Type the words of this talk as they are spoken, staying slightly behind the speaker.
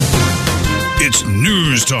It's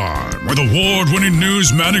news time with award-winning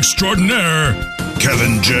newsman extraordinaire,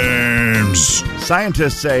 Kevin James.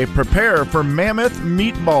 Scientists say prepare for mammoth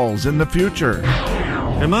meatballs in the future.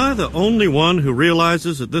 Am I the only one who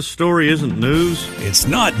realizes that this story isn't news? It's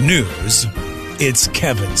not news. It's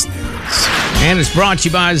Kevin's news. And it's brought to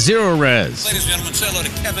you by Zero Res. Ladies and gentlemen, say hello to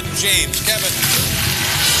Kevin James. Kevin.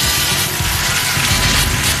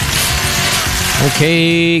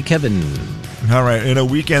 Okay, Kevin. All right, in a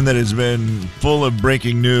weekend that has been full of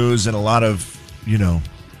breaking news and a lot of,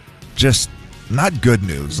 just not good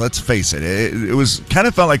news, let's face it. It was kind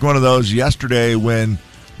of felt like one of those yesterday when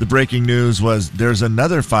the breaking news was there's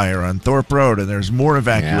another fire on Thorpe Road and there's more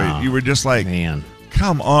evacuated. Yeah. You were just like, Man.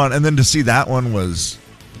 Come on. And then to see that one was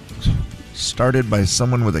started by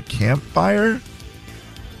someone with a campfire?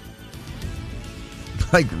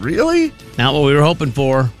 Like, really? Not what we were hoping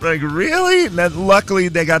for. Like, really? Luckily,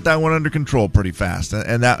 they got that one under control pretty fast,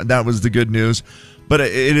 and that was the good news. But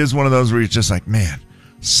it is one of those where you're just like, man,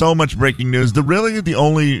 so much breaking news. The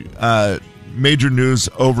only major news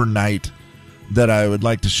overnight that I would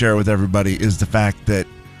like to share with everybody is the fact that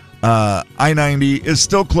I-90 is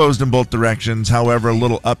still closed in both directions. However, a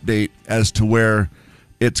little update as to where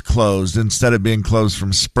it's closed. Instead of being closed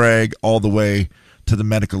from Sprague all the way to the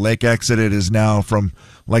Medical Lake exit, it is now from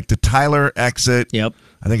like the Tyler exit. Yep.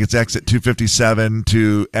 I think it's exit 257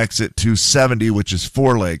 to exit 270, which is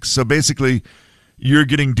Four Lakes. So basically, you're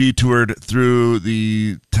getting detoured through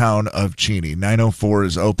the town of Cheney. 904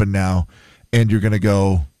 is open now, and you're going to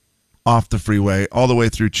go off the freeway all the way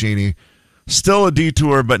through Cheney. Still a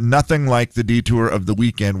detour, but nothing like the detour of the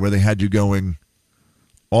weekend where they had you going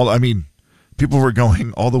people were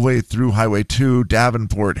going all the way through Highway 2,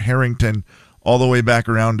 Davenport, Harrington, all the way back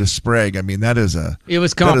around to Sprague. I mean, it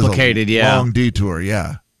was complicated, yeah. Long detour,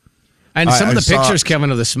 yeah. And some of the pictures,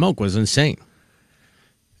 Kevin, of the smoke was insane.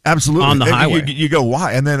 Absolutely. On the highway. You go,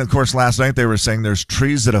 why? And then, of course, last night they were saying there's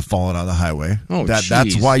trees that have fallen on the highway. Oh,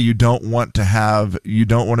 That's why you don't want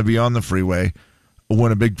to be on the freeway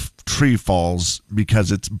when a big tree falls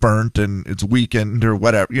because it's burnt and it's weakened or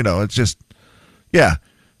whatever. It's just,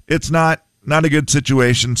 it's not a good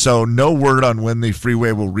situation. So no word on when the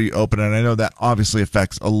freeway will reopen. And I know that obviously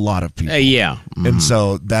affects a lot of people. Yeah. Mm-hmm. And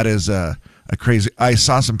so that is a crazy. I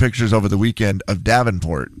saw some pictures over the weekend of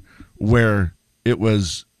Davenport where it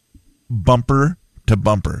was bumper to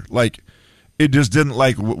bumper. Like, it just didn't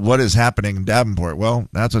what is happening in Davenport. Well,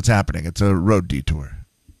 that's what's happening. It's a road detour.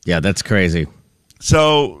 Yeah, that's crazy.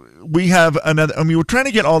 So we have another. We're trying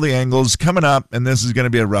to get all the angles coming up, and this is going to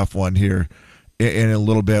be a rough one here in a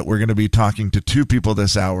little bit. We're going to be talking to two people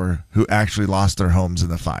this hour who actually lost their homes in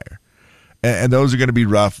the fire. And those are going to be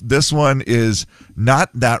rough. This one is not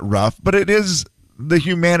that rough, but it is the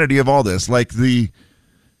humanity of all this. Like the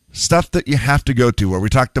stuff that you have to go to, where we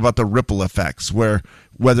talked about the ripple effects, where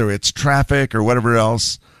whether it's traffic or whatever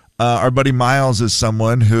else, our buddy Miles is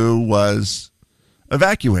someone who was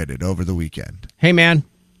evacuated over the weekend. Hey, man.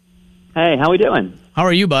 Hey, how we doing? How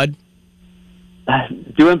are you, bud?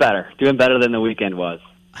 Doing better than the weekend was.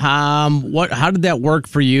 How did that work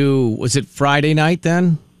for you? Was it Friday night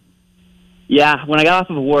then? Yeah, when I got off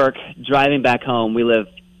of work, driving back home, we live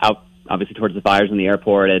out obviously towards the fires in the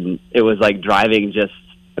airport, and it was like driving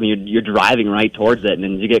you're driving right towards it, and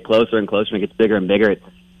then as you get closer and closer and it gets bigger and bigger, it's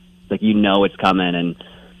like it's coming. And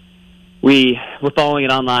we were following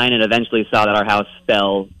it online and eventually saw that our house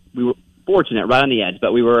fell. We were fortunate right on the edge,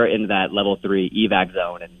 but we were in that level 3 evac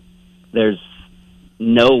zone, and there's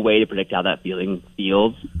no way to predict how that feeling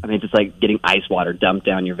feels. I mean, it's just like getting ice water dumped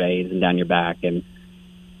down your veins and down your back, and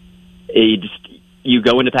you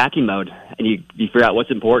go into packing mode, and you figure out what's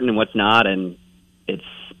important and what's not, and it's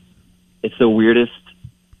the weirdest,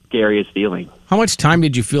 scariest feeling. How much time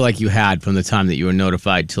did you feel like you had from the time that you were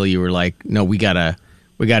notified till you were like, no, we gotta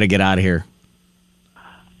get out of here?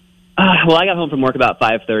 Well, I got home from work about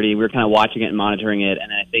 5:30. We were kind of watching it and monitoring it, and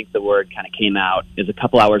then I think the word kind of came out is a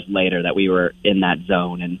couple hours later that we were in that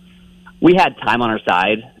zone, and we had time on our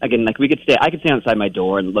side. Again, I could stay outside my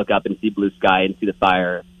door and look up and see blue sky and see the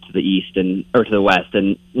fire to the east or to the west,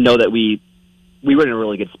 and know that we were in a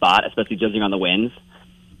really good spot, especially judging on the winds.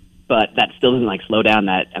 But that still doesn't slow down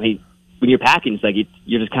that. I mean, when you're packing, it's like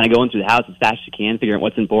you're just kind of going through the house as fast as you can, figuring out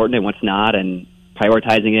what's important and what's not, and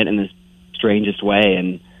prioritizing it in the strangest way.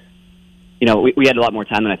 And we had a lot more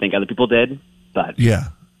time than I think other people did, but yeah,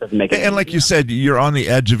 doesn't make it. And like you said, you're on the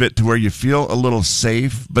edge of it to where you feel a little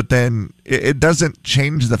safe, but then it doesn't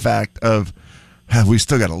change the fact of we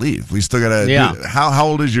still got to leave. We still got to. Yeah. How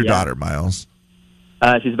old is your daughter, Miles?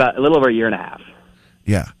 She's about a little over a year and a half.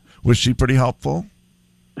 Yeah. Was she pretty helpful?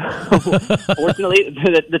 Fortunately,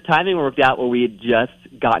 the timing worked out where we had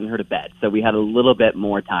just gotten her to bed. So we had a little bit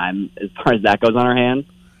more time as far as that goes on our hands.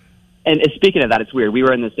 And speaking of that, it's weird. We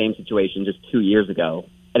were in the same situation just 2 years ago,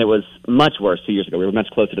 and it was much worse 2 years ago. We were much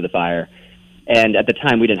closer to the fire. And at the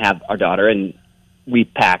time, we didn't have our daughter, and we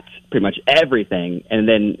packed pretty much everything. And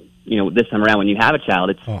then, this time around, when you have a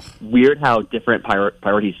child, it's weird how different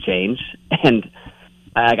priorities change. And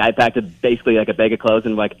I packed basically like a bag of clothes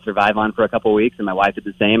and I could survive on for a couple of weeks, and my wife did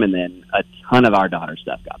the same, and then a ton of our daughter's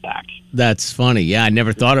stuff got packed. That's funny. Yeah, I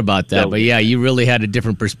never thought about that. But yeah, you really had a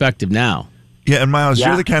different perspective now. Yeah, and Miles,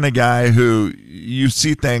 you're the kind of guy who you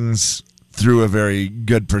see things through a very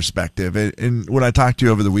good perspective. And when I talked to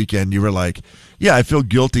you over the weekend, you were like, yeah, I feel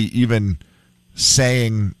guilty even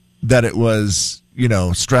saying that it was,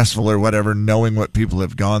 stressful or whatever, knowing what people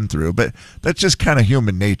have gone through. But that's just kind of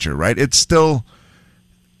human nature, right? It still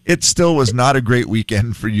was not a great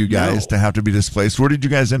weekend for you guys to have to be displaced. Where did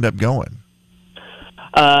you guys end up going?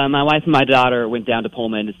 My wife and my daughter went down to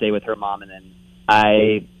Pullman to stay with her mom, and then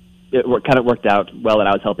it kind of worked out well that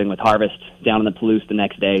I was helping with harvest down in the Palouse the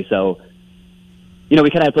next day. So, we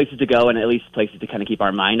kind of had places to go and at least places to kind of keep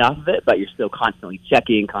our mind off of it, but you're still constantly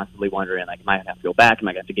checking, constantly wondering, like, am I going to have to go back? Am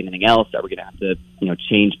I going to have to get anything else? Are we going to have to,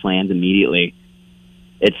 change plans immediately?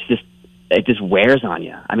 It just wears on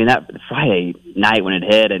you. I mean, that Friday night when it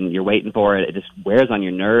hit and you're waiting for it, it just wears on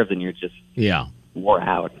your nerves and you're just wore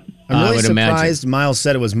out. I'm really surprised Miles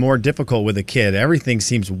said it was more difficult with a kid. Everything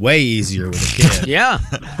seems way easier with a kid. Yeah.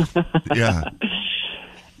 Yeah.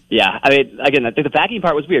 Yeah. I mean, again, I think the packing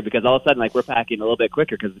part was weird because all of a sudden, we're packing a little bit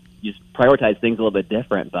quicker because you just prioritize things a little bit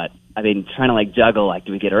different. But, I mean, trying to, juggle,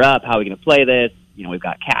 do we get her up? How are we going to play this? We've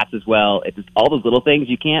got cats as well. It's just all those little things.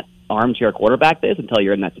 You can't armchair quarterback this until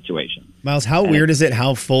you're in that situation. Miles, how weird is it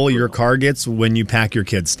how full your car gets when you pack your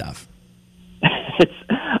kids' stuff?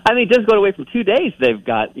 Just going away from 2 days, they've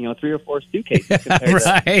got 3 or 4 suitcases.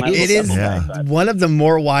 Right. It is one of the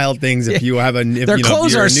more wild things if you have Their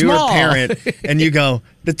clothes you're are a newer small. parent and you go,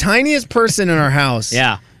 the tiniest person in our house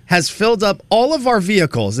has filled up all of our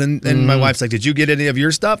vehicles. And my wife's like, did you get any of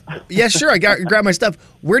your stuff? Yeah, sure. I grabbed my stuff.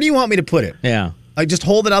 Where do you want me to put it? Yeah. I just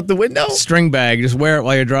hold it out the window? String bag. Just wear it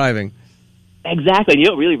while you're driving. Exactly. You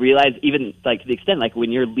don't really realize, even to the extent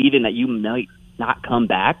when you're leaving, that you might not come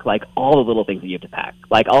back. All the little things that you have to pack,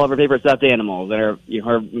 all of our favorite stuffed animals, and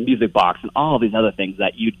our music box, and all of these other things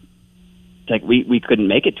that we couldn't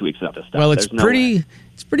make it 2 weeks without this stuff. Well, it's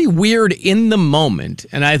pretty weird in the moment,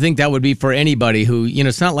 and I think that would be for anybody who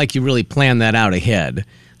it's not like you really plan that out ahead.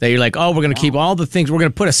 That you're like, we're going to keep all the things. We're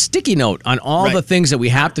going to put a sticky note on all the things that we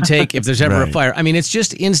have to take if there's ever a fire. I mean, it's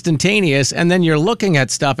just instantaneous, and then you're looking at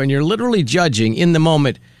stuff, and you're literally judging in the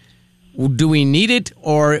moment, do we need it,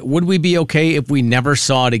 or would we be okay if we never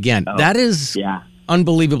saw it again? That is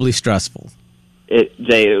unbelievably stressful.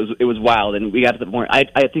 It was wild, and we got to the point. I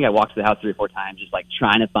think I walked to the house 3 or 4 times, just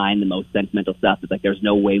trying to find the most sentimental stuff. It's there's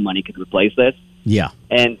no way money could replace this. Yeah,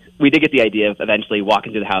 and we did get the idea of eventually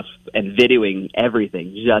walking through the house and videoing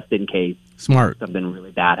everything just in case something really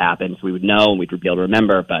bad happens. We would know and we'd be able to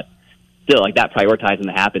remember. But still, that prioritizing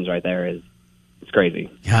that happens right there it's crazy.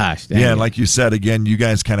 Gosh, yeah, like you said, again, you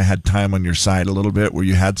guys kind of had time on your side a little bit, where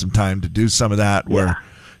you had some time to do some of that. Where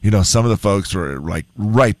some of the folks were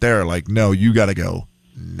right there, no, you got to go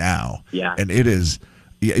now. Yeah. And it is,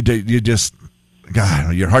 you just,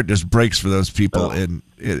 God, your heart just breaks for those people. And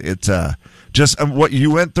it's just what you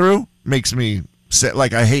went through makes me say,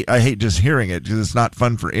 I hate just hearing it because it's not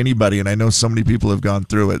fun for anybody. And I know so many people have gone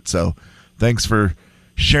through it. So thanks for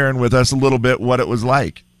sharing with us a little bit what it was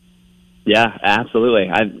like. Yeah,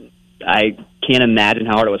 absolutely. I can't imagine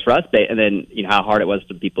how hard it was for us, and then how hard it was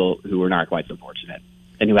for the people who were not quite so fortunate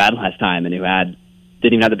and who had less time and who didn't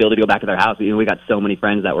even have the ability to go back to their house. We got so many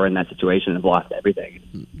friends that were in that situation and have lost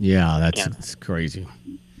everything. Yeah, that's crazy.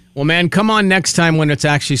 Well, man, come on next time when it's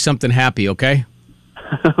actually something happy, okay?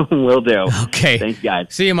 Will do. Okay. Thanks, guys.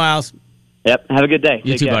 See you, Miles. Yep. Have a good day.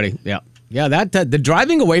 You Take too, care. buddy. Yeah. Yeah, the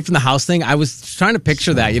driving away from the house thing, I was trying to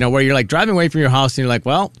picture that, where you're driving away from your house and you're like,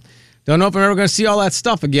 well, don't know if I'm ever going to see all that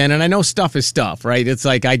stuff again. And I know stuff is stuff, right? It's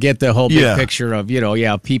I get the whole big picture of,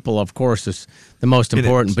 people, of course, is the most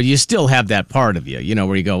important. But you still have that part of you,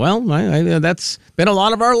 where you go, well, that's been a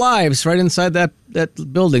lot of our lives right inside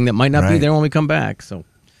that building that might not be there when we come back. So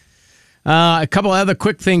a couple other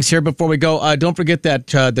quick things here before we go. Don't forget that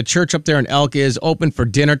the church up there in Elk is open for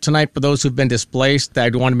dinner tonight for those who've been displaced. I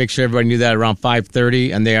want to make sure everybody knew that around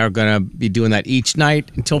 5:30, and they are going to be doing that each night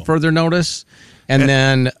until further notice. And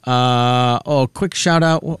then, quick shout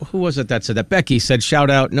out. Who was it that said that? Becky said shout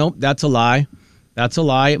out. Nope, that's a lie. That's a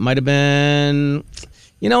lie. It might have been,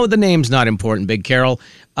 the name's not important, Big Carol.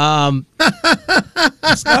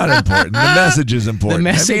 It's not important. The message is important. The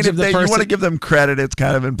message of the person. You want to give them credit, it's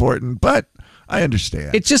kind of important, but I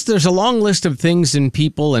understand. It's just there's a long list of things and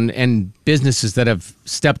people and businesses that have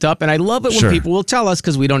stepped up, and I love it when people will tell us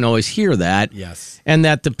because we don't always hear that. Yes. And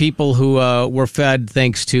that the people who were fed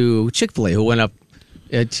thanks to Chick-fil-A, who went up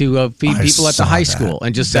to feed people at the high school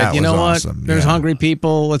and just said, you know awesome. what, there's hungry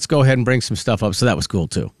people, let's go ahead and bring some stuff up. So that was cool,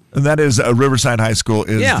 too. And that is Riverside High School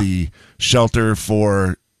is the shelter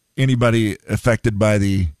for anybody affected by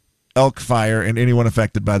the Elk Fire and anyone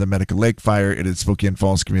affected by the Medical Lake Fire. It is Spokane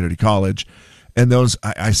Falls Community College. And those,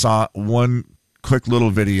 I saw one quick little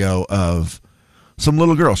video of some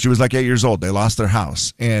little girl. She was like 8 years old. They lost their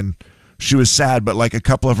house. And she was sad, but like a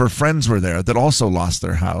couple of her friends were there that also lost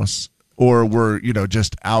their house or were,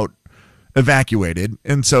 just out evacuated.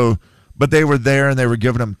 And so, but they were there and they were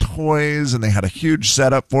giving them toys and they had a huge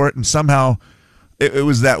setup for it. And somehow it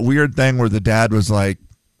was that weird thing where the dad was like,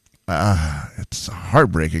 it's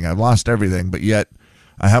heartbreaking. I've lost everything, but yet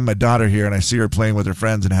I have my daughter here and I see her playing with her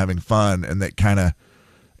friends and having fun, and that kind of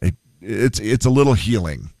it's a little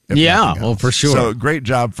healing. Yeah, well, for sure. So great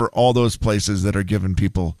job for all those places that are giving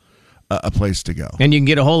people a place to go. And you can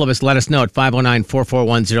get a hold of us. Let us know at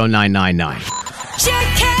 509-441-0999.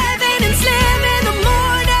 Jack, Kevin, and Slim in the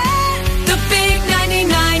morning. The big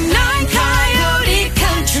 99.9 Coyote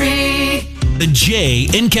Country. The Jay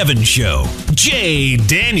and Kevin Show. Jay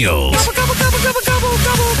Daniels.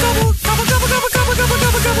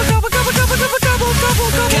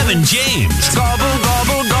 Kevin James. Gobble,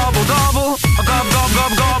 gobble, gobble, gobble. Gobble, gobble,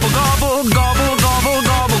 gobble, gobble, gobble, gobble,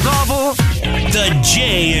 gobble, gobble. The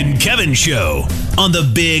Jay and Kevin Show on the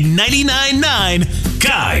big 99.9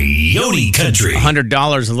 Coyote Country.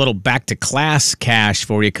 $100, a little back to class cash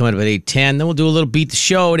for you coming up at 8:10. Then we'll do a little beat the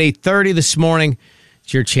show at 8:30 this morning.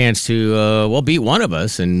 It's your chance to, beat one of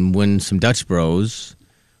us and win some Dutch Bros.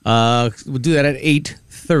 We'll do that at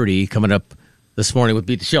 8:30 coming up this morning with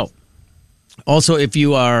Beat the Show. Also, if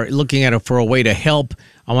you are looking for a way to help,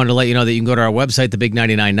 I wanted to let you know that you can go to our website,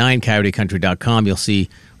 thebig999, coyotecountry.com. You'll see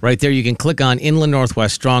right there, you can click on Inland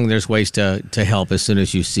Northwest Strong. There's ways to help as soon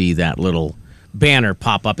as you see that little banner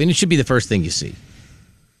pop up. And it should be the first thing you see.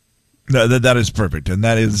 No, that is perfect. And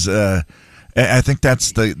that is, I think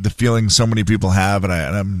that's the feeling so many people have. And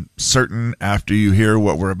I'm certain after you hear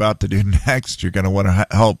what we're about to do next, you're going to want to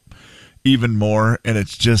help even more. And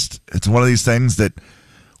it's one of these things that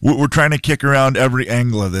we're trying to kick around every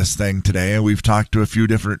angle of this thing today. And we've talked to a few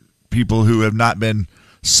different people who have not been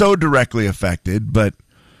so directly affected, but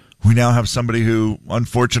we now have somebody who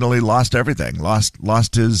unfortunately lost everything,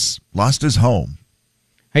 lost his home.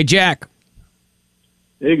 Hey, Jack.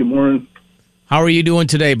 Hey, good morning. How are you doing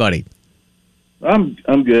today, buddy? I'm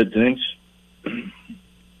good, thanks.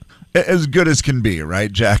 As good as can be,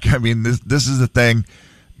 right, Jack? I mean, this is the thing.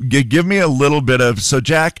 Give me a little bit of. So,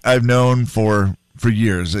 Jack, I've known for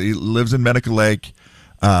years. He lives in Medical Lake,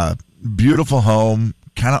 beautiful home,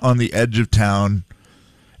 kind of on the edge of town.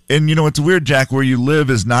 And, it's weird, Jack, where you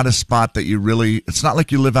live is not a spot that you really, it's not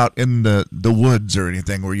like you live out in the woods or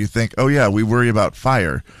anything where you think, oh, yeah, we worry about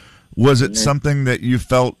fire. Was it something that you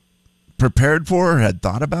felt prepared for or had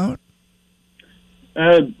thought about?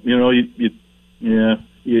 You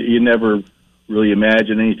never really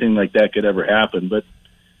imagine anything like that could ever happen. But,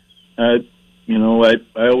 I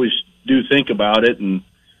always do think about it, and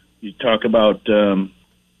you talk about,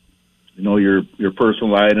 your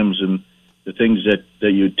personal items and the things that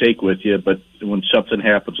you take with you. But when something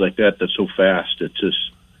happens like that, that's so fast, it's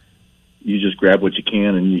just, you just grab what you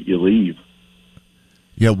can and you leave.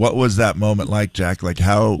 Yeah. What was that moment like, Jack? Like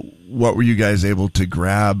what were you guys able to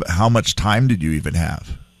grab? How much time did you even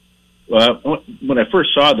have? Well, when I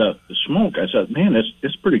first saw the smoke, I thought, man,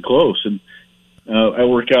 it's pretty close. And I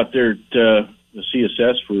work out there at the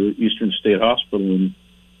CSS for Eastern State Hospital, and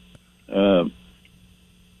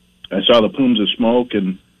I saw the plumes of smoke,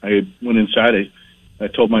 and I went inside. I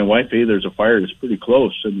told my wife, hey, there's a fire that's pretty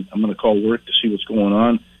close, and I'm going to call work to see what's going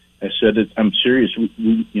on. I said, I'm serious.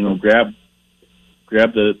 We grab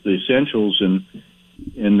the essentials and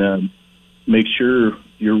make sure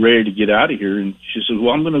you're ready to get out of here. And she says,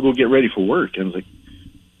 well, I'm going to go get ready for work. And I was like,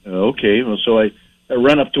 okay. Well, so I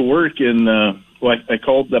run up to work, and I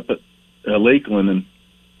called up at Lakeland, and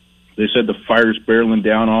they said the fire's barreling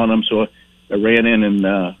down on them. So I ran in and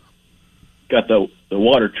got the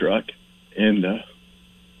water truck, and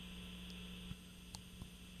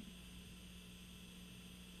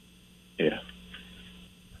yeah.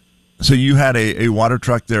 So you had a water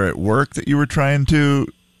truck there at work that you were trying to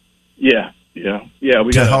We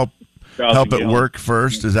got help at work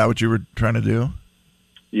first. Is that what you were trying to do?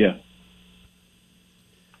 Yeah.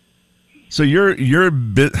 So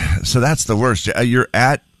so that's the worst. You're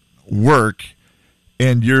at work,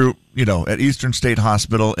 and you're at Eastern State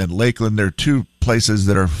Hospital and Lakeland. There are two places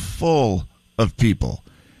that are full of people,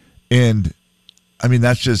 and I mean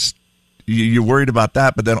that's just you're worried about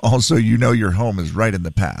that, but then also your home is right in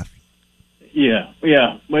the path. Yeah.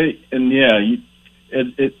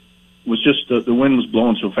 It was just the wind was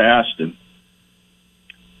blowing so fast, and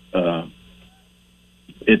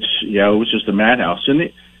it was just a madhouse, and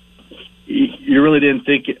you really didn't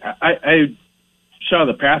think it. I saw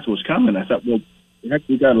the path was coming. I thought, well, heck,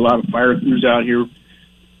 we got a lot of fire crews out here.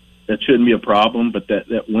 That shouldn't be a problem, but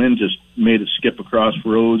that wind just made it skip across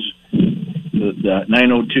roads. The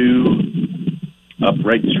 902 up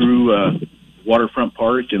right through Waterfront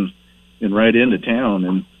Park and right into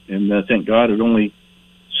town, and thank God it only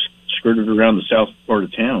skirted around the south part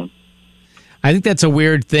of town. I think that's a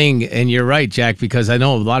weird thing, and you're right, Jack, because I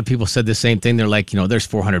know a lot of people said the same thing. They're like, there's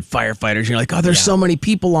 400 firefighters. And you're like, oh, there's so many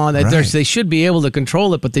people on that. Right. They should be able to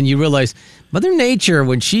control it, but then you realize Mother Nature,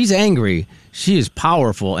 when she's angry, she is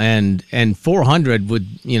powerful, and 400 would,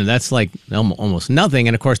 that's like almost nothing.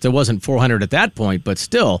 And, of course, there wasn't 400 at that point, but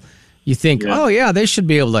still, you think, oh, yeah, they should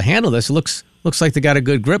be able to handle this. It looks like they got a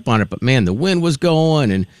good grip on it, but, man, the wind was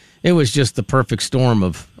going, and it was just the perfect storm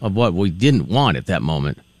of what we didn't want at that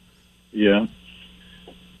moment. Yeah.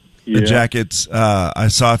 The jackets, I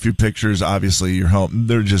saw a few pictures, obviously, your home.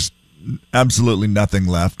 There's just absolutely nothing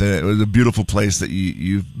left. It was a beautiful place that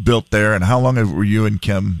you built there. And how long were you and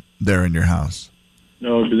Kim there in your house?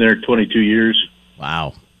 No, I've been there 22 years.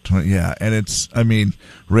 Wow. Yeah, and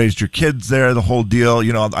raised your kids there, the whole deal.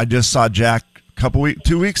 I just saw Jack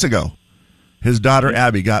 2 weeks ago. His daughter,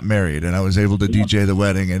 Abby, got married, and I was able to DJ the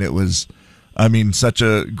wedding, and it was... such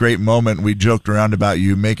a great moment. We joked around about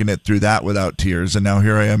you making it through that without tears, and now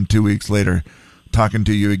here I am 2 weeks later talking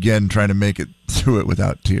to you again, trying to make it through it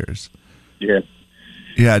without tears. Yeah.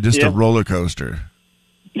 Yeah, just a roller coaster.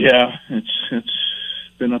 Yeah, it's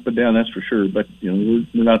been up and down, that's for sure. But, we're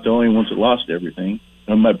not the only ones that lost everything.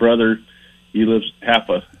 My brother, he lives half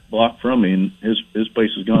a block from me, and his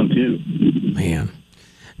place is gone too. Man.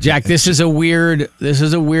 Jack, this is a weird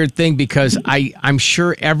thing because I'm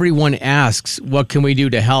sure everyone asks, what can we do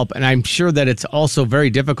to help? And I'm sure that it's also very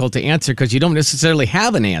difficult to answer because you don't necessarily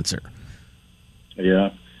have an answer. Yeah.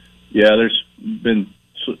 There's been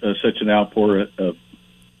such an outpour of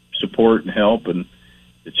support and help, and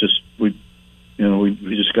it's just we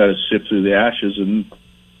just got to sift through the ashes and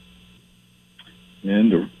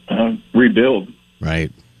rebuild.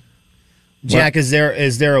 Right. Jack, is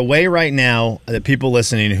there a way right now that people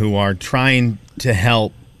listening who are trying to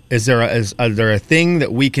help? Is there a thing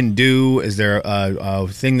that we can do? Is there a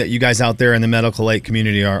thing that you guys out there in the medical aid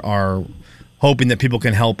community are hoping that people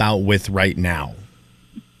can help out with right now?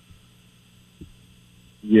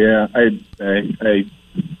 Yeah, I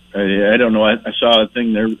don't know. I saw a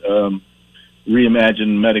thing there.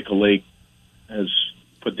 Reimagine Medical Aid has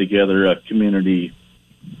put together a community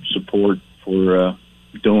support for.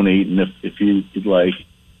 Donating if you'd like.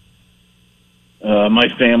 My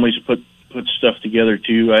family's put stuff together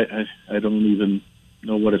too. I don't even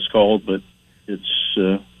know what it's called, but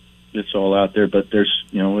it's all out there. But there's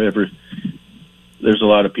a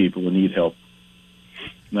lot of people who need help,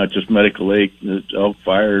 not just medical aid,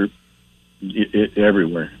 fire,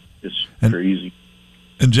 everywhere. It's crazy.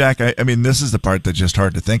 And Jack, I mean, this is the part that's just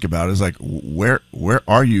hard to think about. Is like where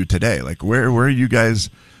are you today? Like where are you guys?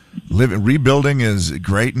 Rebuilding is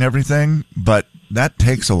great and everything, but that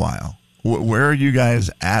takes a while. Where are you guys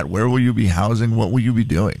at? Where will you be housing? What will you be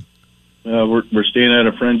doing? We're staying at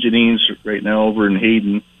a friend Janine's right now over in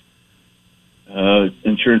Hayden.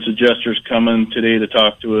 Insurance adjuster's coming today to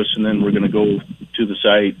talk to us, and then we're going to go to the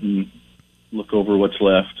site and look over what's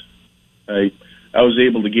left. I was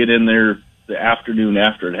able to get in there the afternoon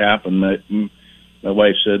after it happened. My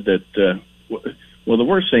wife said that the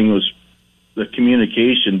worst thing was the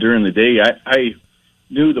communication during the day. I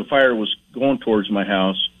knew the fire was going towards my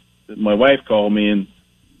house. My wife called me and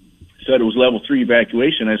said it was level 3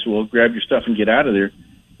 evacuation. I said, well, grab your stuff and get out of there.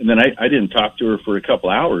 And then I didn't talk to her for a couple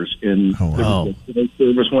hours. And the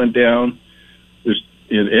service went down.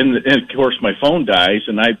 And of course, my phone dies.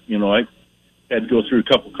 And I had to go through a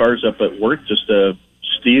couple cars up at work just to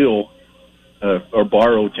steal or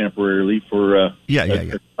borrow temporarily for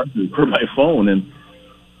my phone.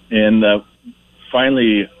 And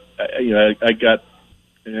finally, I got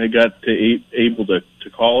able to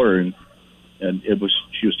call her, and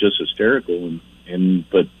she was just hysterical,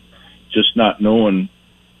 but just not knowing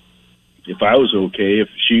if I was okay, if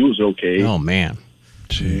she was okay. Oh man,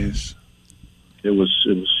 jeez, it was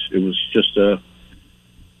just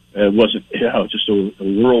it wasn't, just a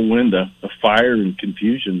whirlwind, a fire and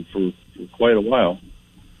confusion for quite a while.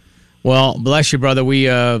 Well, bless you, brother. We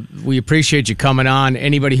appreciate you coming on.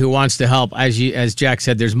 Anybody who wants to help, as Jack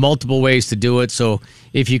said, there's multiple ways to do it. So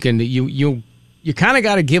if you can, you kind of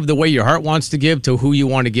got to give the way your heart wants to give to who you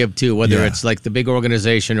want to give to, whether it's like the big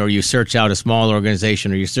organization or you search out a small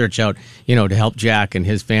organization or you search out, to help Jack and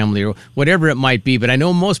his family or whatever it might be. But I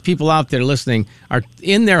know most people out there listening are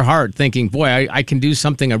in their heart thinking, boy, I can do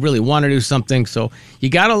something. I really want to do something. So you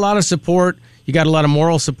got a lot of support. You got a lot of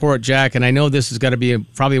moral support, Jack, and I know this has got to be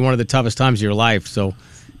probably one of the toughest times of your life. So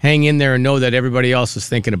hang in there and know that everybody else is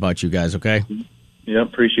thinking about you guys, okay? Yeah,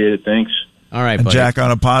 appreciate it. Thanks. All right, and buddy. Jack,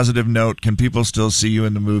 on a positive note, can people still see you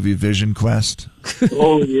in the movie Vision Quest?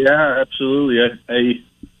 Oh, yeah, absolutely.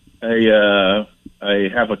 I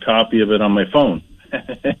have a copy of it on my phone.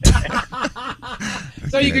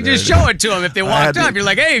 So you could just show it to them if they walked up. You're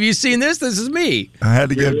like, hey, have you seen this? This is me. I had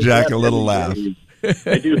to give Jack a little laugh.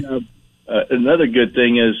 I do have another good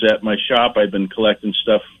thing is at my shop I've been collecting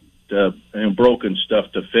stuff, broken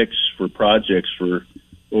stuff to fix for projects for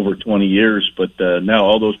over 20 years, but now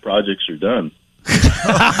all those projects are done.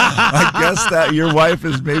 I guess that your wife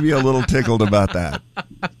is maybe a little tickled about that.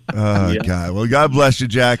 Oh, yeah. God. Well, God bless you,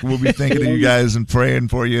 Jack. We'll be thinking of you guys and praying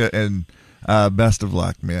for you, and best of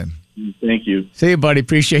luck, man. Thank you. See you, buddy.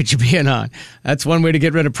 Appreciate you being on. That's one way to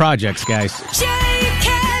get rid of projects, guys. Jay,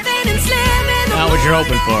 Kevin, and Slim in the Not what you're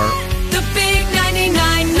hoping for. The big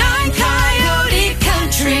 99.9 Coyote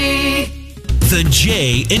Country. The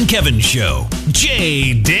Jay and Kevin Show.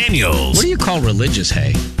 Jay Daniels. What do you call religious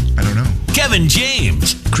hay? I don't know. Kevin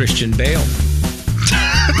James. Christian Bale.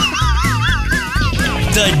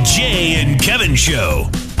 The Jay and Kevin Show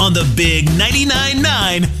on the big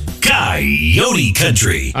 99.9 Coyote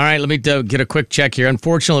Country. All right, let me get a quick check here.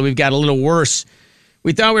 Unfortunately, we've got a little worse.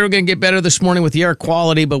 We thought we were going to get better this morning with the air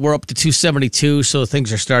quality, but we're up to 272, so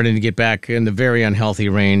things are starting to get back in the very unhealthy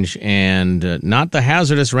range, and not the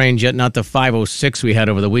hazardous range yet, not the 506 we had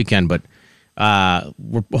over the weekend, but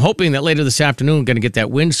we're hoping that later this afternoon we're going to get that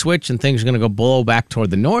wind switch, and things are going to go blow back toward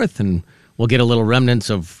the north, and we'll get a little remnants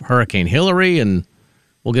of Hurricane Hillary, and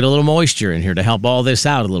we'll get a little moisture in here to help all this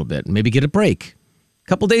out a little bit, and maybe get a break. A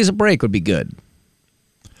couple days of break would be good.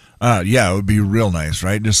 Yeah, it would be real nice,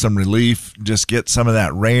 right? Just some relief. Just get some of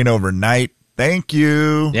that rain overnight. Thank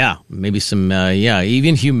you. Yeah, maybe some,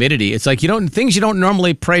 even humidity. It's like things you don't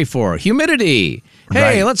normally pray for. Humidity.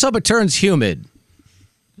 Hey, let's hope it turns humid.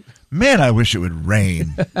 Man, I wish it would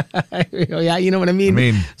rain. Yeah, you know what I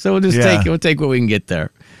mean? So we'll just take what we can get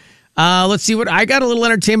there. Let's see what I got. A little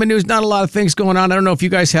entertainment news. Not a lot of things going on. I don't know if you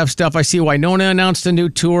guys have stuff. I see Winona announced a new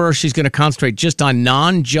tour. She's going to concentrate just on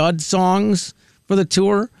non-Judd songs for the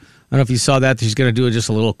tour. I don't know if you saw that. She's going to do just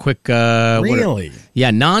a little quick... Really?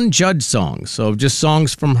 Non-Judd songs. So just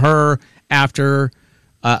songs from her after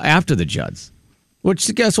the Judds.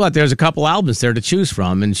 Which, guess what? There's a couple albums there to choose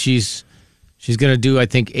from. And she's going to do, I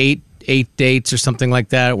think, eight dates or something like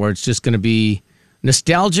that, where it's just going to be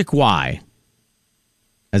Nostalgic Y,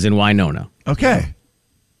 as in Winona. Okay.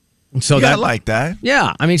 So I like that.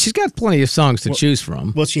 Yeah. I mean, she's got plenty of songs to choose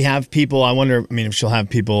from. Will she have people, I wonder, if she'll have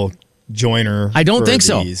people... join her. I don't think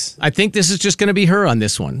so. These. I think this is just going to be her on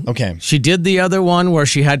this one. Okay. She did the other one where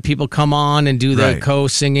she had people come on and do the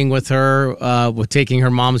co-singing with her, with taking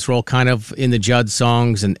her mom's role kind of in the Judd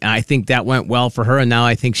songs, and I think that went well for her, and now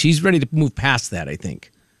I think she's ready to move past that, I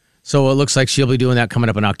think. So it looks like she'll be doing that coming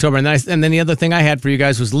up in October. And then the other thing I had for you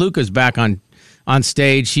guys was Luca's back on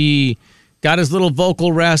stage. He got his little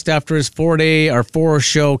vocal rest after his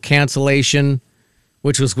 4-show cancellation,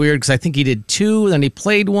 which was weird because I think he did 2, then he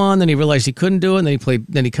played 1, then he realized he couldn't do it, and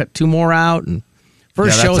then he cut 2 more out. And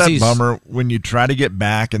first shows, that's a bummer when you try to get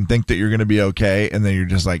back and think that you're going to be okay, and then you're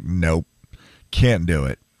just like, nope, can't do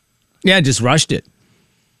it. Yeah, just rushed it.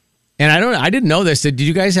 And I didn't know this. Did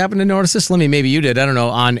you guys happen to notice this? Lemmy, maybe you did. I don't know,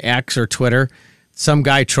 on X or Twitter. Some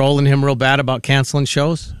guy trolling him real bad about canceling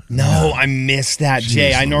shows? No, I missed that,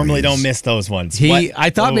 Jay. I normally don't miss those ones. I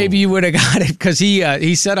thought maybe you would have got it because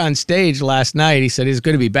he said on stage last night, he said he's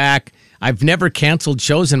going to be back. I've never canceled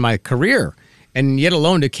shows in my career, and yet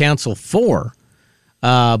alone to cancel 4.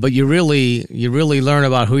 But you really learn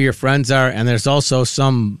about who your friends are, and there's also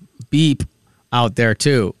some beep out there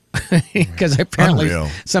too. Because apparently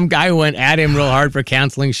some guy went at him real hard for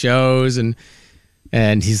canceling shows, and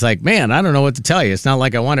he's like, man, I don't know what to tell you. It's not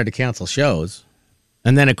like I wanted to cancel shows.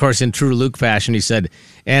 And then, of course, in true Luke fashion, he said,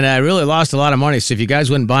 and I really lost a lot of money, so if you guys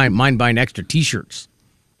wouldn't mind buying extra T-shirts,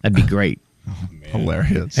 that'd be great.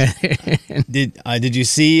 Hilarious. Did you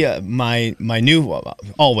see my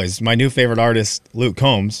new favorite artist, Luke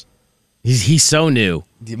Combs? He's so new.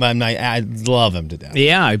 I love him to death.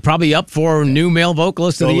 Yeah, probably up for new male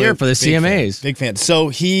vocalist of the year for the CMAs. Big fan. So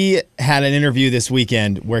he had an interview this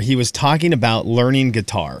weekend where he was talking about learning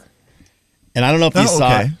guitar. And I don't know if you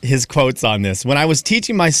saw his quotes on this. When I was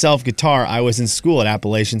teaching myself guitar, I was in school at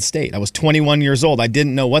Appalachian State. I was 21 years old. I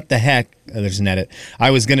didn't know what the heck, there's an edit,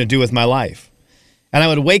 I was going to do with my life. And I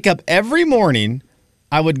would wake up every morning.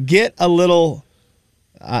 I would get a little...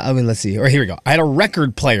 let's see. Or here we go. I had a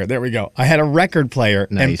record player. There we go. I had a record player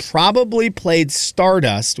and probably played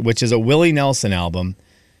Stardust, which is a Willie Nelson album,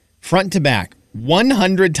 front to back,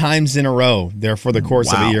 100 times in a row there for the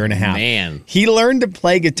course of a year and a half. Man. He learned to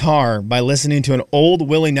play guitar by listening to an old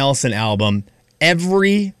Willie Nelson album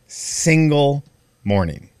every single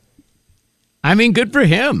morning. I mean, good for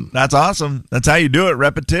him. That's awesome. That's how you do it.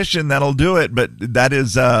 Repetition, that'll do it. But that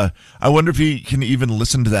is, I wonder if he can even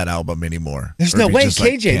listen to that album anymore. There's no way,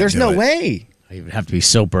 KJ. There's no way. You would have to be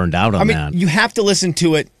so burned out on that. You have to listen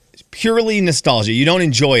to it purely nostalgia. You don't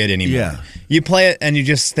enjoy it anymore. Yeah. You play it and you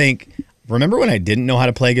just think, remember when I didn't know how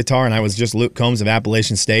to play guitar and I was just Luke Combs of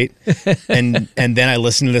Appalachian State? and then I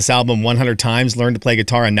listened to this album 100 times, learned to play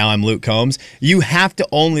guitar, and now I'm Luke Combs. You have to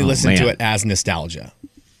only listen to it as nostalgia.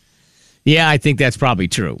 Yeah, I think that's probably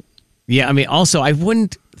true. Yeah, I mean, also, I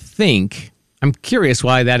wouldn't think... I'm curious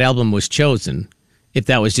why that album was chosen. If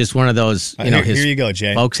that was just one of those, here you go,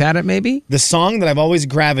 Jay. Folks had it, maybe? The song that I've always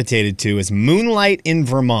gravitated to is Moonlight in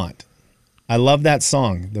Vermont. I love that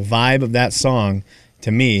song. The vibe of that song,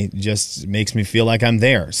 to me, just makes me feel like I'm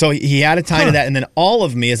there. So he had a tie to that, and then All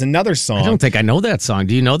of Me is another song. I don't think I know that song.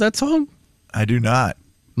 Do you know that song? I do not.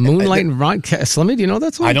 Moonlight in Vermont. Slimmy, do you know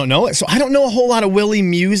that song? I don't know it. So I don't know a whole lot of Willie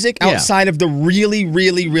music outside of the really,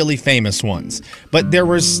 really, really famous ones. But there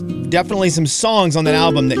was definitely some songs on that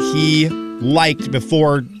album that he liked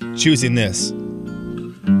before choosing this.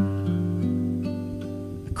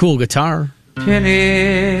 Cool guitar. Pennies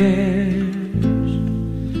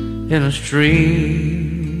in a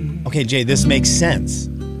street. Okay, Jay, this makes sense.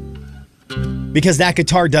 Because that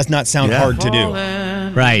guitar does not sound hard to do.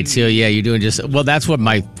 Right. So, yeah, you're doing just... Well, that's what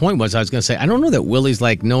my point was. I was going to say, I don't know that Willie's,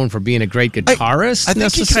 like, known for being a great guitarist, I think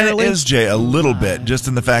necessarily. he kind of is, Jay, a little bit, just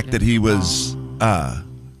in the fact that he was... I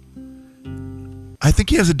think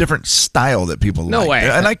he has a different style that people like. No way.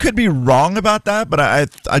 And I could be wrong about that, but I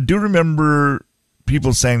do remember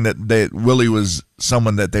people saying that Willie was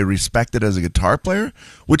someone that they respected as a guitar player,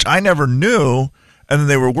 which I never knew, and then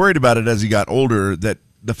they were worried about it as he got older, that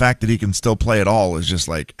the fact that he can still play at all is just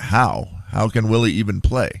like, how? How can Willie even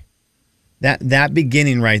play? That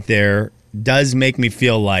beginning right there does make me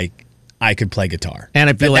feel like I could play guitar. And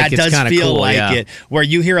I feel like it's kind of cool, it. Where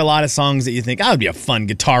you hear a lot of songs that you think, would be a fun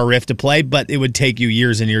guitar riff to play, but it would take you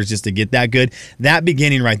years and years just to get that good. That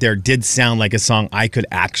beginning right there did sound like a song I could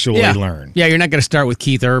actually learn. Yeah, you're not going to start with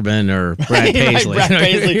Keith Urban or Brad Paisley. Brad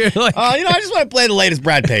Paisley. Like, I just want to play the latest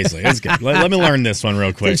Brad Paisley. That's good. Let me learn this one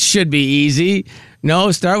real quick. It should be easy.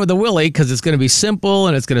 No, start with the Willie because it's going to be simple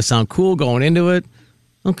and it's going to sound cool going into it.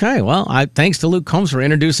 Okay, well, thanks to Luke Combs for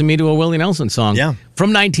introducing me to a Willie Nelson song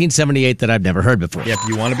from 1978 that I've never heard before. Yep,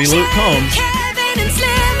 you want to be Luke Combs. Kevin and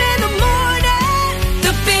Slim in the morning.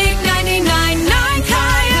 The big 99.9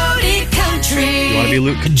 Coyote Country. You want to be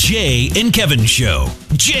Luke Combs? Jay and Kevin Show.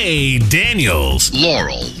 Jay Daniels.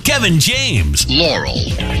 Laurel. Kevin James. Laurel.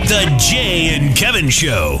 The Jay and Kevin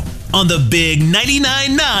Show on the big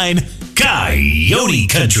 99.9 Coyote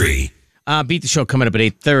Country. Beat the Show coming up at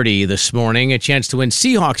 8:30 this morning. A chance to win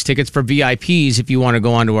Seahawks tickets for VIPs if you want to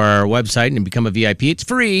go onto our website and become a VIP. It's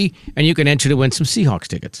free, and you can enter to win some Seahawks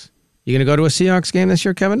tickets. You going to go to a Seahawks game this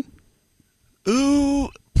year, Kevin? Ooh,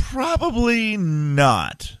 probably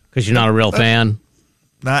not. Because you're not a real fan?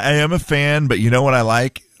 I am a fan, but you know what I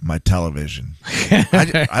like? My television.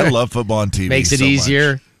 I love football on TV. Makes it so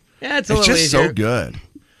easier. Much. Yeah, it's just easier. So good.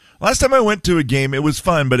 Last time I went to a game, it was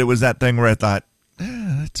fun, but it was that thing where I thought,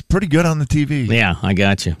 it's pretty good on the TV. Yeah, I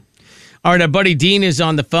got you. All right, our buddy Dean is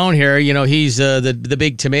on the phone here. You know, he's the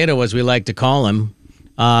big tomato, as we like to call him.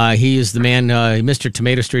 He is the man, Mr.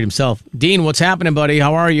 Tomato Street himself. Dean, what's happening, buddy?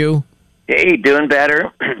 How are you? Hey, doing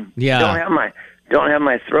better. Yeah. Don't have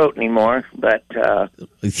my throat anymore, but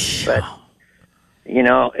you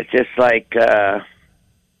know, it's just like kind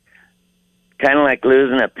of like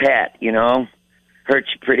losing a pet, you know. Hurts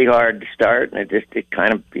you pretty hard to start, and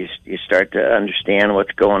you start to understand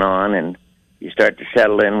what's going on, and you start to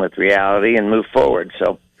settle in with reality and move forward.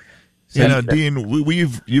 So, you know, Dean,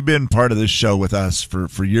 you've been part of this show with us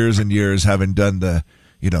for years and years, having done the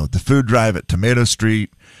food drive at Tomato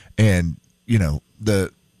Street, and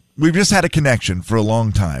we've just had a connection for a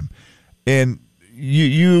long time, and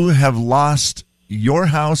you have lost your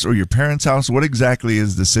house or your parents' house? What exactly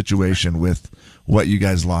is the situation with what you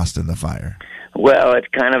guys lost in the fire? Well, it's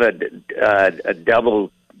kind of a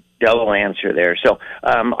double answer there. So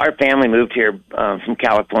our family moved here from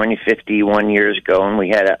California 51 years ago, and we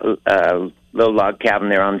had a little log cabin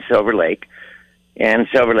there on Silver Lake. And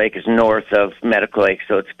Silver Lake is north of Medical Lake,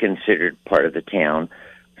 so it's considered part of the town.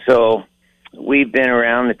 So we've been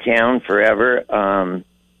around the town forever.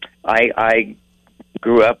 I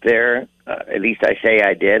grew up there. At least I say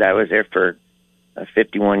I did. I was there for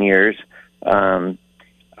 51 years. I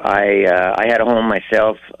had a home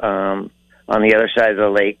myself on the other side of the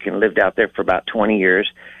lake and lived out there for about 20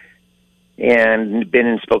 years and been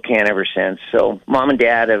in Spokane ever since. So Mom and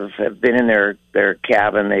Dad have been in their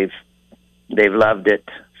cabin. They've loved it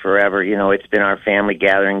forever. You know, it's been our family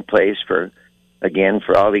gathering place for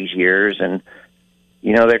all these years. And,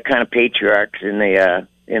 you know, they're kind of patriarchs in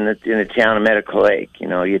the town of Medical Lake. You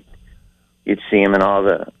know, you'd see them in all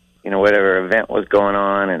the, you know, whatever event was going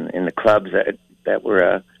on and in the clubs that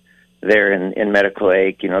were there in Medical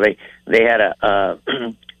Lake. You know, they had a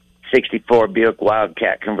 64 Buick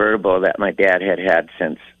Wildcat convertible that my dad had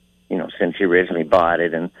since he originally bought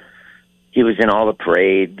it, and he was in all the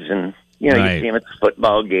parades, and you know, Right. you see him at the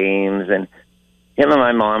football games, and him and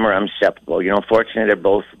my mom are inseparable. You know, fortunately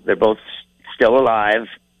they're both still alive.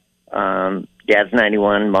 Dad's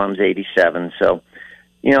 91, Mom's 87. So,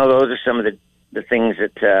 you know, those are some of the things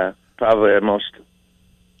that probably the most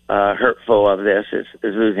hurtful of this is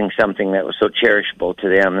losing something that was so cherishable to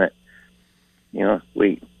them that, you know,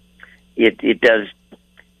 it does,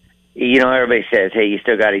 you know, everybody says, hey, you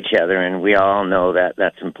still got each other, and we all know that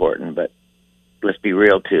that's important, but let's be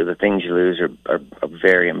real too, the things you lose are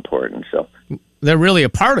very important. So They're really a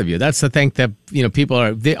part of you. That's the thing that, you know, people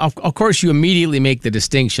are, of course you immediately make the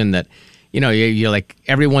distinction that, you know, you're like,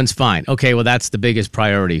 everyone's fine. Okay, well, that's the biggest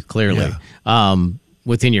priority, clearly.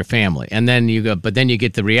 Within your family. And then you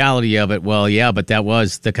get the reality of it. Well, yeah, but that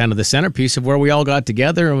was the kind of the centerpiece of where we all got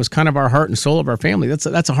together and was kind of our heart and soul of our family.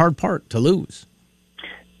 That's a hard part to lose.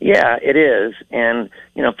 yeah, it is. And,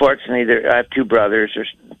 you know, fortunately I have two brothers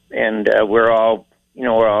and we're all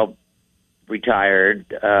retired,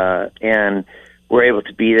 and we're able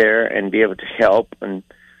to be there and be able to help. And,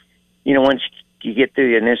 you know, once you get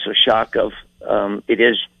through the initial shock of, it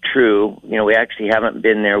is true. You know, we actually haven't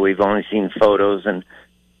been there. We've only seen photos, and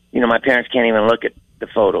you know, my parents can't even look at the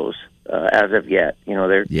photos as of yet. You know,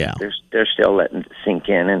 they're still letting it sink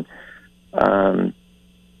in, and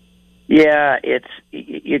it's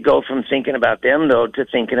you go from thinking about them though to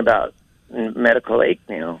thinking about Medical Lake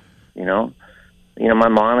now. You know, my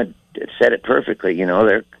mom had said it perfectly. You know,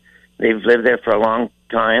 they've lived there for a long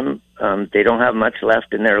time. They don't have much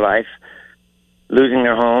left in their life. Losing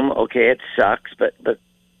their home, okay, it sucks, but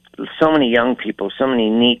so many young people, so many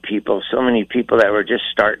neat people, so many people that were just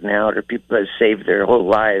starting out, or people that saved their whole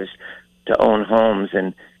lives to own homes,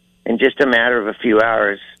 and in just a matter of a few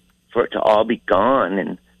hours for it to all be gone,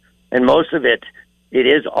 and most of it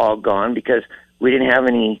is all gone because we didn't have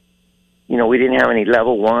any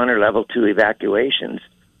level 1 or level 2 evacuations.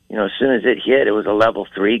 You know, as soon as it hit, it was a level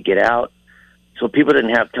 3, get out. So people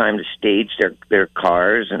didn't have time to stage their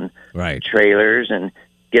cars and trailers and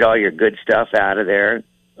get all your good stuff out of there.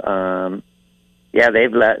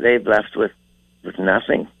 They've left with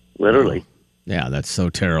nothing, literally. Yeah, that's so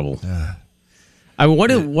terrible.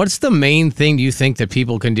 What's the main thing do you think that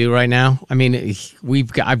people can do right now? I mean,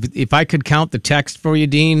 if I could count the text for you,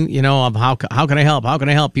 Dean, you know, of how can I help? How can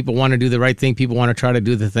I help? People want to do the right thing. People want to try to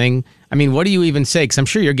do the thing. I mean, what do you even say? Because I'm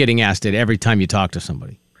sure you're getting asked it every time you talk to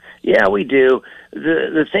somebody. Yeah, we do.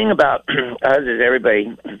 The thing about us is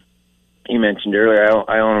everybody. You mentioned earlier,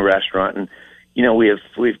 I own a restaurant, and you know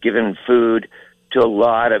we've given food to a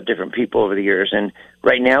lot of different people over the years, and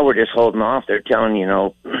right now we're just holding off. They're telling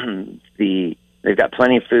they've got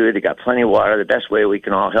plenty of food, they got plenty of water. The best way we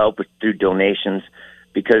can all help is through donations,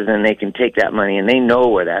 because then they can take that money and they know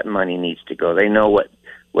where that money needs to go. They know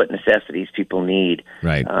what necessities people need.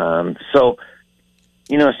 Right. So,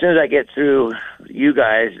 you know, as soon as I get through you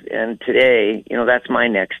guys and today, you know, that's my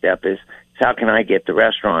next step is how can I get the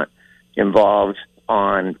restaurant involved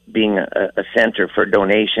on being a center for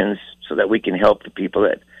donations so that we can help the people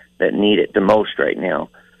that need it the most right now.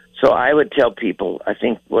 So I would tell people, I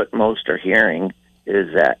think what most are hearing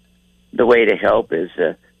is that the way to help is,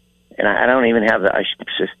 and I don't even have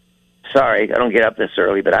sorry, I don't get up this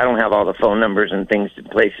early, but I don't have all the phone numbers and things and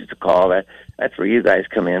places to call. That's where you guys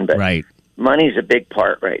come in. But money's a big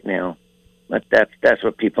part right now. That's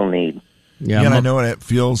what people need. Yeah, and I know it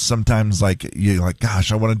feels sometimes like you're like,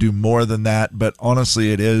 gosh, I want to do more than that. But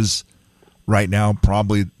honestly, it is right now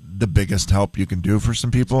probably the biggest help you can do for some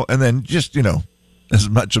people. And then just, you know, as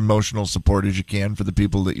much emotional support as you can for the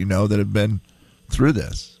people that you know that have been through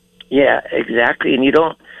this. Yeah, exactly. And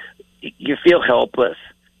you feel helpless.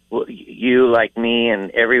 Well, you, like me,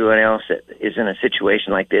 and everyone else that is in a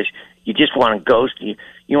situation like this, you just want to ghost.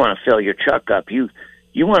 You want to fill your truck up. You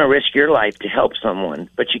want to risk your life to help someone,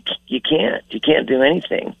 but you can't. You can't do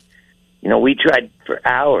anything. We tried for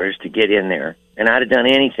hours to get in there, and I'd have done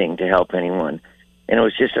anything to help anyone. And it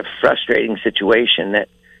was just a frustrating situation that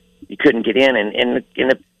you couldn't get in, and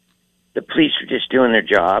the police are just doing their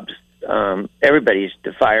jobs. Everybody's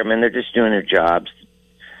the firemen; they're just doing their jobs.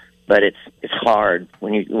 But it's hard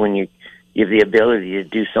when you have the ability to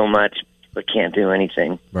do so much but can't do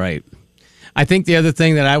anything. Right. I think the other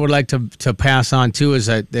thing that I would like to pass on too is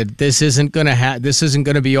that this isn't going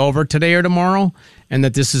to be over today or tomorrow, and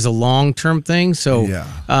that this is a long-term thing. So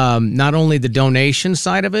not only the donation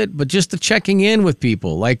side of it, but just the checking in with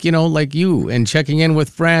people like you, and checking in with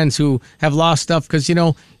friends who have lost stuff, because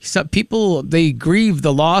some people, they grieve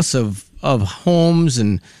the loss of homes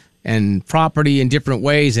and property in different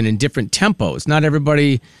ways and in different tempos. Not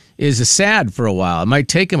everybody is sad for a while. It might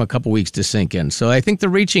take them a couple weeks to sink in. So I think they're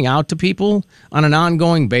reaching out to people on an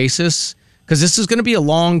ongoing basis, because this is going to be a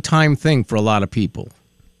long time thing for a lot of people.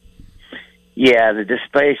 Yeah, the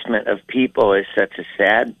displacement of people is such a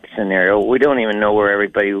sad scenario. We don't even know where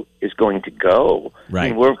everybody is going to go. Right. I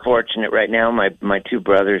mean, we're fortunate right now. My two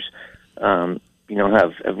brothers, have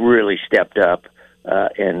really stepped up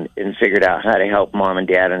and figured out how to help mom and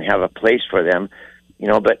dad and have a place for them.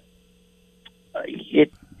 But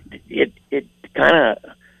it kind of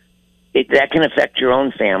that can affect your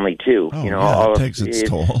own family too. It takes its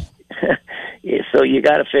toll. So you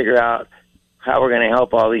got to figure out how we're going to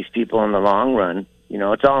help all these people in the long run.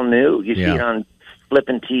 It's all new. You see it on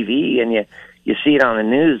flipping TV, and you see it on the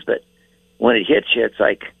news, but when it hits you, it's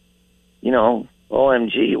like,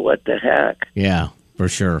 OMG, what the heck? Yeah, for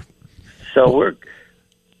sure. So we're,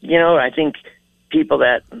 I think people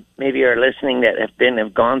that maybe are listening that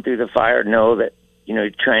have gone through the fire know that,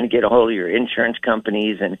 trying to get a hold of your insurance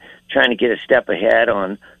companies and trying to get a step ahead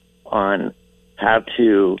on how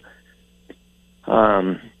to,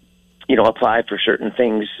 apply for certain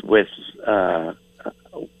things with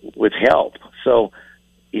help. So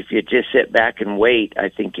if you just sit back and wait, I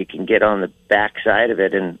think you can get on the backside of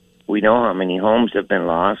it. And we know how many homes have been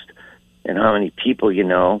lost and how many people,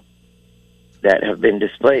 that have been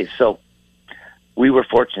displaced. So we were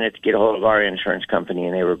fortunate to get a hold of our insurance company,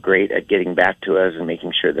 and they were great at getting back to us and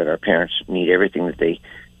making sure that our parents need everything that they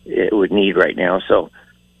would need right now. So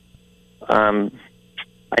I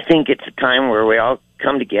think it's a time where we all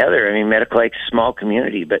come together. I mean, Medical Lake's a small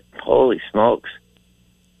community, but holy smokes,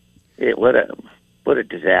 what a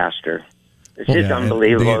disaster! It's just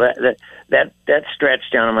unbelievable. That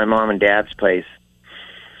stretch down on my mom and dad's place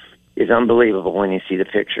is unbelievable when you see the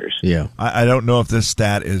pictures. Yeah. I don't know if this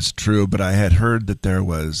stat is true, but I had heard that there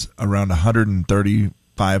was around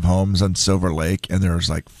 135 homes on Silver Lake, and there was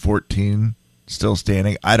like 14 still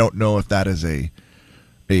standing. I don't know if that is a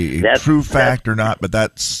true fact or not, but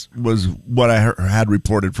was what I had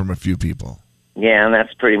reported from a few people. Yeah, and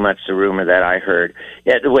that's pretty much the rumor that I heard.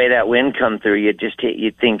 Yeah, the way that wind come through, you'd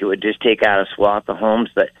think it would just take out a swath of homes,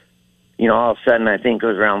 but all of a sudden, I think it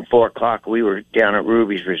was around 4:00, we were down at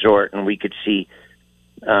Ruby's Resort, and we could see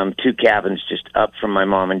two cabins just up from my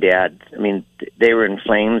mom and dad. I mean, they were in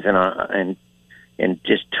flames and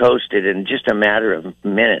just toasted in just a matter of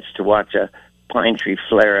minutes to watch a pine tree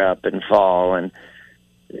flare up and fall. And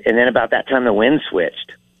then about that time, the wind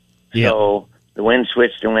switched. Yep. So the wind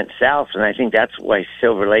switched and went south, and I think that's why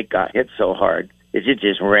Silver Lake got hit so hard, is it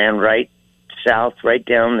just ran right south, right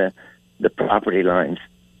down the property lines.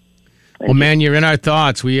 Well, man, you're in our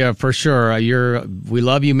thoughts. We for sure. We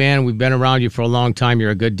love you, man. We've been around you for a long time.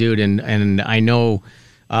 You're a good dude, and I know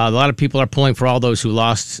a lot of people are pulling for all those who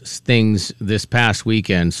lost things this past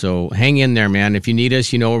weekend. So hang in there, man. If you need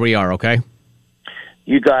us, you know where we are. Okay.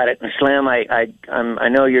 You got it, Slim. I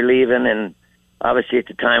know you're leaving, and obviously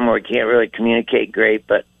it's a time where we can't really communicate great.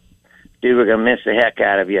 But dude, we're gonna miss the heck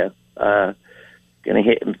out of you.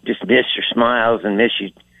 Just miss your smiles and miss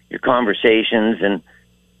your conversations and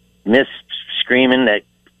miss screaming that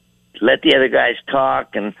let the other guys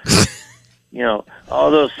talk and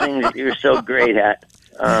all those things that you're so great at.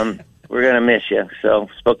 We're gonna miss you. So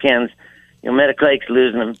Spokane's, Medical Lake's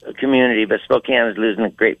losing a community, but Spokane is losing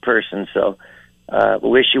a great person. So we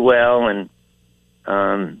wish you well, and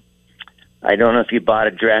I don't know if you bought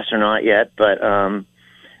a dress or not yet, but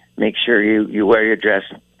make sure you wear your dress.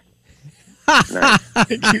 Nice.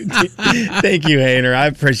 Thank you, Hayner. I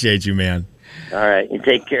appreciate you, man. All right, you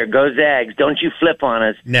take care. Go Zags. Don't you flip on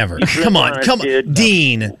us. Never. You flip Come on, us, come on. dude.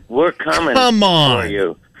 Dean. We're coming Come on. for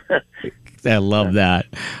you. I love that.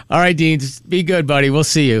 All right, Dean, just be good, buddy. We'll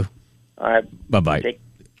see you. All right. Bye-bye.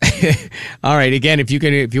 All right. Again, if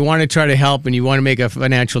you want to try to help and you want to make a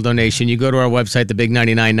financial donation, you go to our website,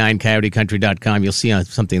 thebig999coyotecountry.com. You'll see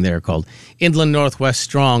something there called Inland Northwest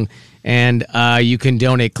Strong, and you can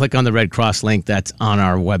donate. Click on the Red Cross link that's on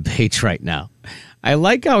our webpage right now. I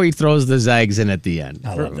like how he throws the Zags in at the end.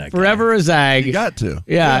 I love that guy. Forever a Zag. You got to.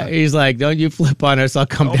 Yeah, he's like, don't you flip on us. I'll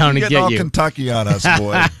come down and get all you. Kentucky on us,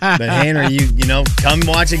 boy. But Hanner, you come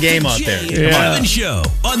watch a game out there. Jay and Kevin Show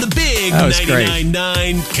on the Big That was great.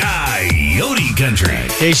 99.9 Coyote Country. In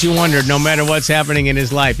case you wondered, no matter what's happening in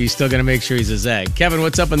his life, he's still going to make sure he's a Zag. Kevin,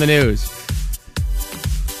 what's up in the news?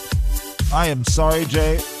 I am sorry,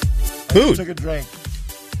 Jay. Food. I took a drink.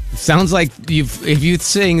 Sounds like if you're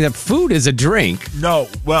saying that food is a drink. No,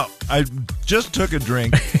 well, I just took a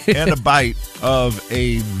drink and a bite of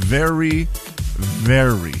a very,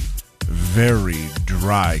 very, very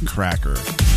dry cracker.